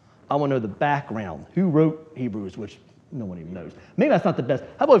 I want to know the background. Who wrote Hebrews, which no one even knows. Maybe that's not the best.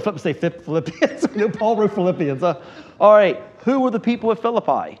 How about we say Philippians? Paul wrote Philippians. All right, who were the people at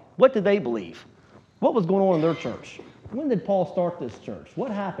Philippi? What did they believe? What was going on in their church? When did Paul start this church?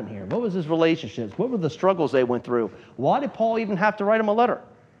 What happened here? What was his relationships? What were the struggles they went through? Why did Paul even have to write them a letter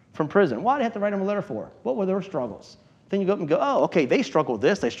from prison? Why did he have to write them a letter for? What were their struggles? Then you go up and go, oh, okay, they struggle with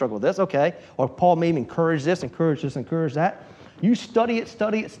this, they struggle with this, okay. Or Paul maybe encourage this, encourage that. You study it.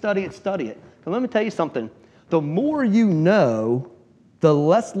 But let me tell you something. The more you know, the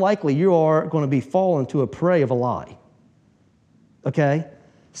less likely you are going to be fallen to a prey of a lie. Okay?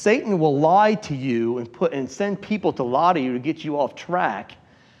 Satan will lie to you and send people to lie to you to get you off track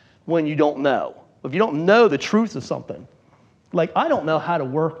when you don't know. If you don't know the truth of something. Like, I don't know how to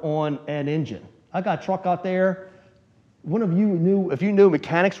work on an engine. I got a truck out there. One of you if you knew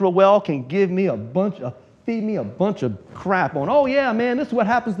mechanics real well, can feed me a bunch of crap on, oh yeah, man, this is what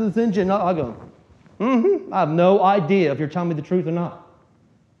happens to this engine. I'll go, I have no idea if you're telling me the truth or not.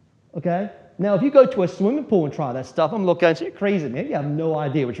 Okay? Now, if you go to a swimming pool and try that stuff, I'm looking at you, you're crazy, man. You have no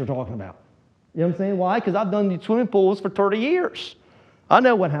idea what you're talking about. You know what I'm saying? Why? Because I've done these swimming pools for 30 years. I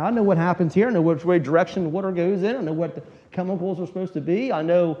know what happens here. I know which way direction the water goes in. I know what the chemicals are supposed to be. I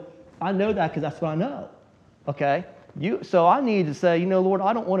know that because that's what I know. Okay? So I need to say, Lord,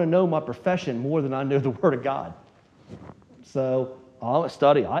 I don't want to know my profession more than I know the Word of God. So I'm a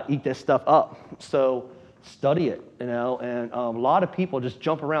study. I eat this stuff up. So study it, and a lot of people just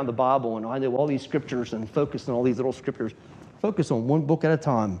jump around the Bible, and I know all these scriptures and focus on all these little scriptures. Focus on one book at a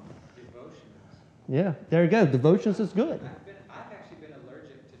time. Devotions. Yeah, there you go. Devotions is good. I've actually been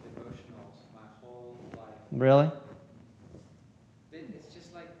allergic to devotionals my whole life. Really? It's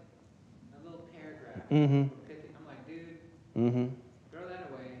just like a little paragraph. Mm-hmm. I'm like, dude, Mm-hmm. throw that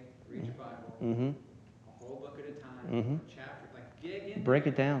away, read your Bible, Mm-hmm. a whole book at a time, Mhm. a chapter, like dig in. Break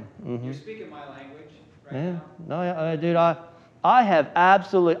it down. You're Mm-hmm. speaking my language right Yeah. now. No, yeah, dude, I have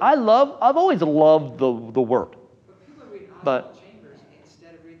absolutely, I've always loved the Word. But people read But- Oswald Chambers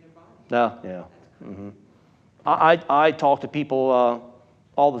instead of reading their Bible. No, yeah. Mm-hmm. I talk to people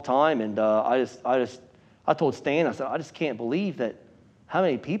all the time, and I told Stan, I said, I just can't believe that how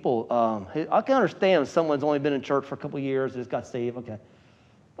many people, I can understand if someone's only been in church for a couple of years, just got saved, okay.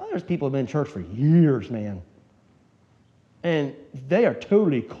 But there's people who have been in church for years, man. And they are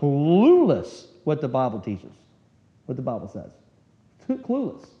totally clueless what the Bible teaches, what the Bible says.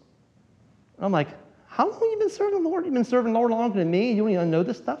 Clueless. I'm like, how long have you been serving the Lord? You've been serving the Lord longer than me, and you don't even know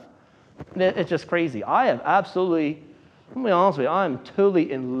this stuff? It's just crazy. I have absolutely, I'm going to be honest with you, I'm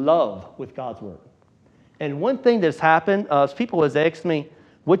totally in love with God's Word. And one thing that's happened is people has asked me,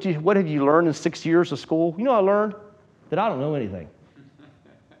 what have you learned in 6 years of school? You know what I learned? That I don't know anything.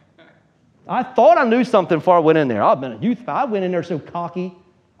 I thought I knew something before I went in there. I went in there so cocky.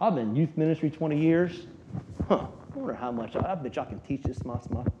 I've been in youth ministry 20 years. I wonder how much, I bet you I can teach this my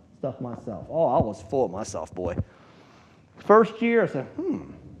stuff myself. Oh, I was full of myself, boy. First year, I said,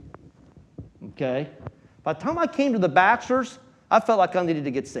 okay. By the time I came to the bachelor's, I felt like I needed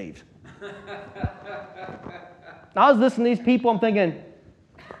to get saved. I was listening to these people, I'm thinking,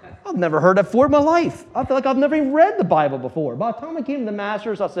 I've never heard that before in my life. I feel like I've never even read the Bible before. By the time I came to the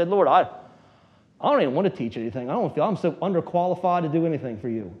master's, I said, Lord, I don't even want to teach anything. I don't feel I'm so underqualified to do anything for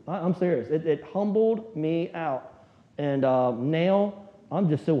you. I'm serious. It humbled me out. And now I'm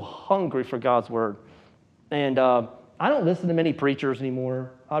just so hungry for God's Word. And I don't listen to many preachers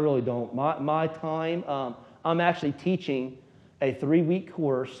anymore. I really don't. My time, I'm actually teaching a 3-week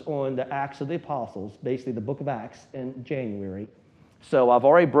course on the Acts of the Apostles, basically the book of Acts, in January. So I've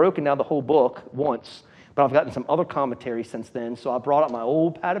already broken down the whole book once, but I've gotten some other commentary since then. So I brought up my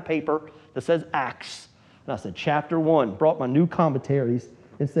old pad of paper that says Acts, and I said chapter 1, brought my new commentaries,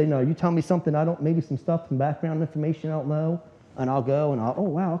 and say, no, you tell me something maybe some stuff, some background information I don't know, and I'll go and oh,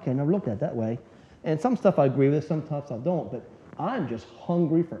 wow, okay, I never looked at it that way. And some stuff I agree with, some stuff I don't, but I'm just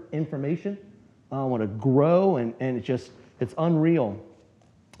hungry for information. I want to grow, and it's unreal,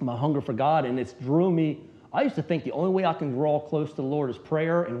 my hunger for God, and it's drew me. I used to think the only way I can draw close to the Lord is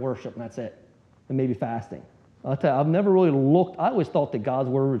prayer and worship, and that's it, and maybe fasting. I'll tell you, I've never really looked. I always thought that God's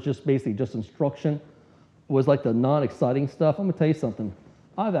Word was just basically just instruction, was like the non-exciting stuff. I'm going to tell you something.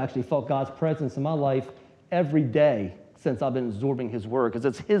 I've actually felt God's presence in my life every day since I've been absorbing His Word, because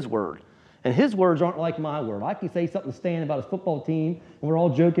it's His Word. And His words aren't like my word. I can say something to Stan about his football team, and we're all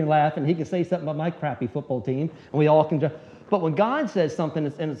joking, laughing. He can say something about my crappy football team, and we all can joke. But when God says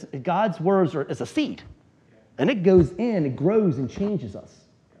something, God's words is a seed. And it goes in, it grows and changes us.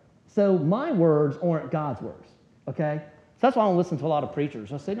 So my words aren't God's words, okay? So that's why I don't listen to a lot of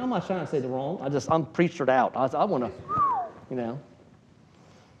preachers. I say, no, I'm not trying to say the wrong. I'm preachered out. I want to,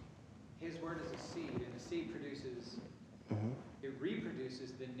 His Word is a seed, and the seed produces, it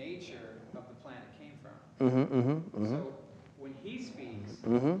reproduces the nature of the plant it came from. So when He speaks,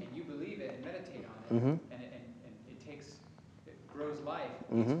 and you believe it and meditate on it, and it grows life,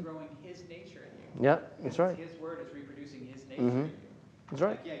 it's growing His nature in you. Yeah, that's right. His Word is reproducing His nature in you. That's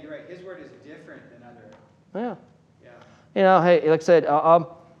right. Like, yeah, you're right. His Word is different than other. Yeah. Yeah. Hey, like I said,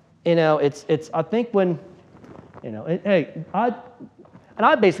 it's. I think when,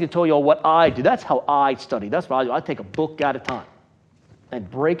 I basically told you all what I do. That's how I study. That's what I do. I take a book at a time, and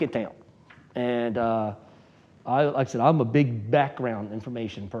break it down. And like I said, I'm a big background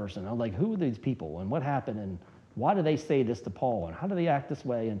information person. I'm like, who are these people, and what happened, and why do they say this to Paul, and how do they act this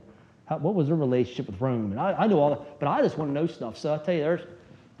way, and what was their relationship with Rome? And I know all that, but I just want to know stuff. So I tell you,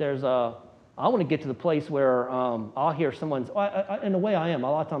 I want to get to the place where I'll hear someone's, in the way I am,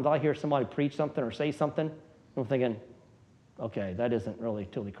 a lot of times I'll hear somebody preach something or say something, and I'm thinking, okay, that isn't really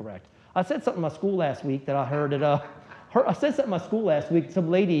totally correct. I said something in my school last week that I heard I said something in my school last week, some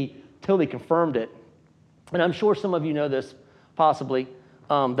lady totally confirmed it. And I'm sure some of you know this, possibly,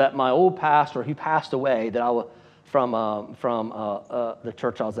 that my old pastor, he passed away, that the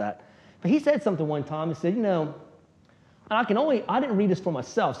church I was at. But he said something one time. He said, and I didn't read this for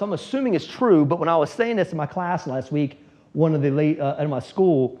myself, so I'm assuming it's true, but when I was saying this in my class last week, in my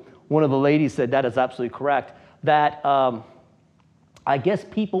school, one of the ladies said that is absolutely correct, that I guess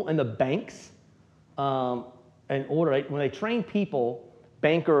people in the banks, when they train people,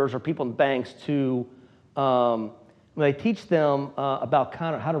 bankers or people in banks to, when they teach them about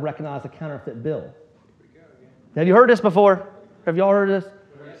how to recognize a counterfeit bill. Have you heard this before? Have y'all heard this?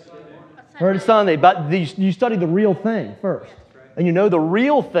 Heard it Sunday, but you study the real thing first. And you know the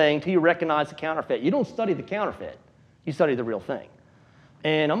real thing till you recognize the counterfeit. You don't study the counterfeit. You study the real thing.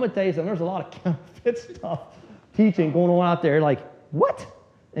 And I'm going to tell you something. There's a lot of counterfeit stuff teaching going on out there. Like, what?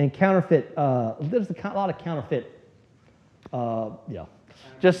 And counterfeit, there's a lot of counterfeit, yeah.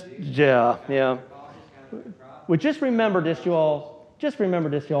 Well, just remember this, y'all.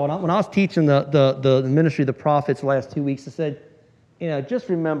 When I was teaching the ministry of the prophets the last 2 weeks, I said, just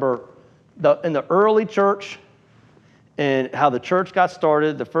remember in the early church and how the church got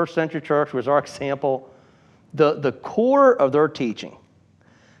started, the first century church was our example, the core of their teaching.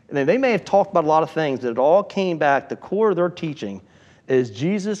 And they may have talked about a lot of things, but it all came back, the core of their teaching is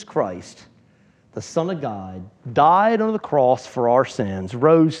Jesus Christ, the Son of God, died on the cross for our sins,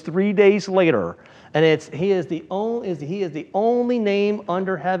 rose 3 days later, and he is the only name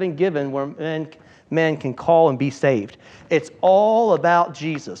under heaven given where men can call and be saved. It's all about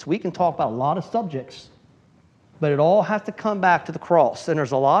Jesus. We can talk about a lot of subjects, but it all has to come back to the cross. And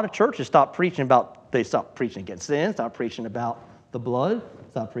there's a lot of churches they stop preaching against sin, stop preaching about the blood,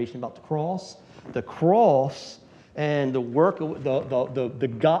 stop preaching about the cross. The cross and the work of the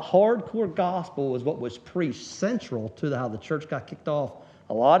hardcore gospel is what was preached central to how the church got kicked off.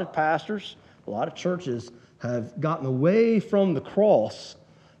 A lot of pastors, a lot of churches have gotten away from the cross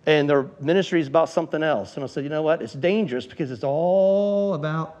and their ministry is about something else. And I said, you know what? It's dangerous because it's all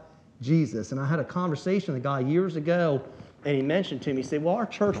about Jesus. And I had a conversation with a guy years ago, and he mentioned to me, he said, well, our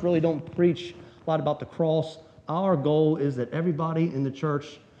church really don't preach a lot about the cross. Our goal is that everybody in the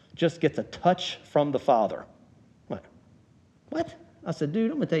church just gets a touch from the Father. What? I said, dude,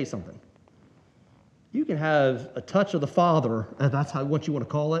 I'm going to tell you something. You can have a touch of the Father, and that's what you want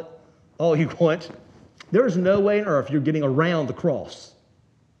to call it, all you want. There's no way on earth you're getting around the cross.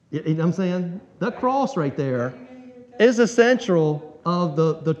 You know what I'm saying? That cross right there is essential of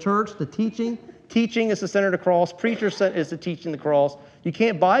the church, the teaching. Teaching is the center of the cross. Preacher is the teaching the cross. You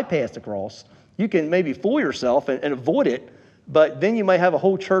can't bypass the cross. You can maybe fool yourself and avoid it, but then you might have a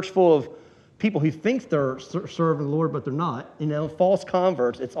whole church full of people who think they're serving the Lord, but they're not. False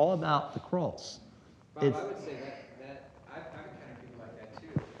converts. It's all about the cross. Bob, I would say that I've encountered people like that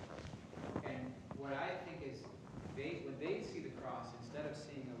too. And what I think is, when they see the cross, instead of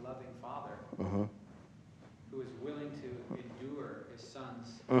seeing a loving Father who is willing to endure his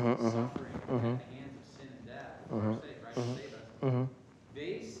son's suffering at the hands of sin and death for our sake, right, to save us,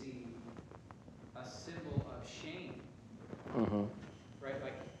 they see a symbol of shame. Right?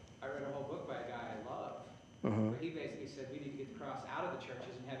 Like, I read a whole book by a guy I love, but he basically said we need to get the cross out of the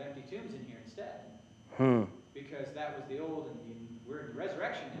churches and have empty tombs in here instead. Because that was the old, and we're in the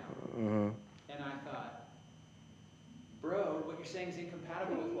resurrection now. And I thought, bro, what you're saying is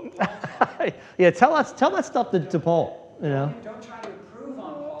incompatible with what Paul taught. Yeah, tell that stuff to Paul. Don't try to improve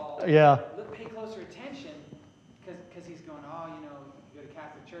on Paul. Yeah. Pay closer attention, because he's going, you go to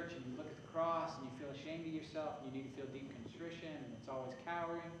Catholic Church and you look at the cross and you feel ashamed of yourself and you need to feel deep contrition and it's always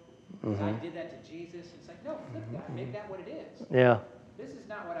cowering. I did that to Jesus. It's like, no, flip that. Make that what it is. Yeah. This is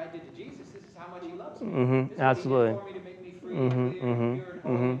not what I did to Jesus. This is how much he loves me. This is Absolutely. what he did for me to make me free, clear, pure,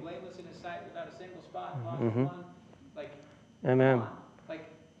 and holy, blameless in his sight, without a single spot, like, Amen. come on. Like,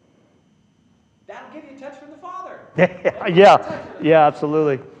 that'll give you a touch from the Father. Yeah,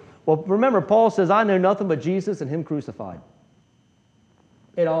 absolutely. Well, remember, Paul says, I know nothing but Jesus and him crucified.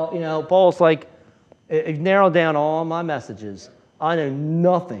 It all, Paul's like, it narrowed down all my messages. I know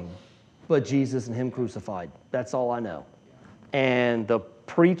nothing but Jesus and him crucified. That's all I know. And the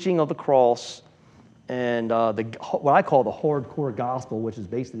preaching of the cross and what I call the hardcore gospel, which is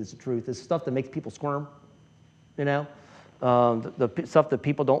basically the truth, is stuff that makes people squirm, the stuff that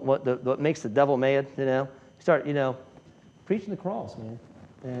people don't want, that makes the devil mad, Start, preaching the cross, man.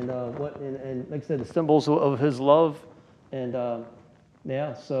 And and like I said, the symbols of his love, and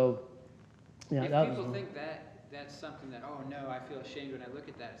so If people think that's something that, oh no, I feel ashamed when I look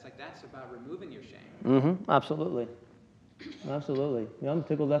at that, it's like that's about removing your shame. Absolutely. Absolutely. I'm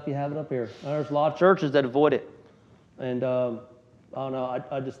tickled that you have it up here. There's a lot of churches that avoid it. And I don't know,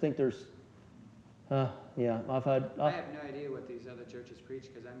 I just think there's, I have no idea what these other churches preach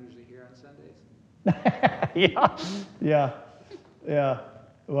because I'm usually here on Sundays. Yeah, yeah, yeah.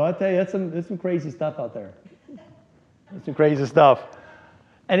 Well, I tell you, there's some crazy stuff out there. There's some crazy stuff.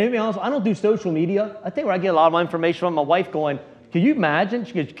 And to be honest, I don't do social media. I think where I get a lot of my information from my wife going, can you imagine?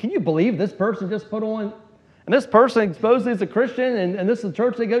 She goes, can you believe this person just put on, and this person supposedly is a Christian, and this is the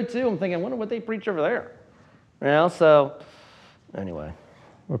church they go to? I'm thinking, I wonder what they preach over there. You know, so anyway,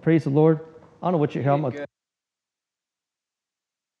 well, praise the Lord. I don't know what how much.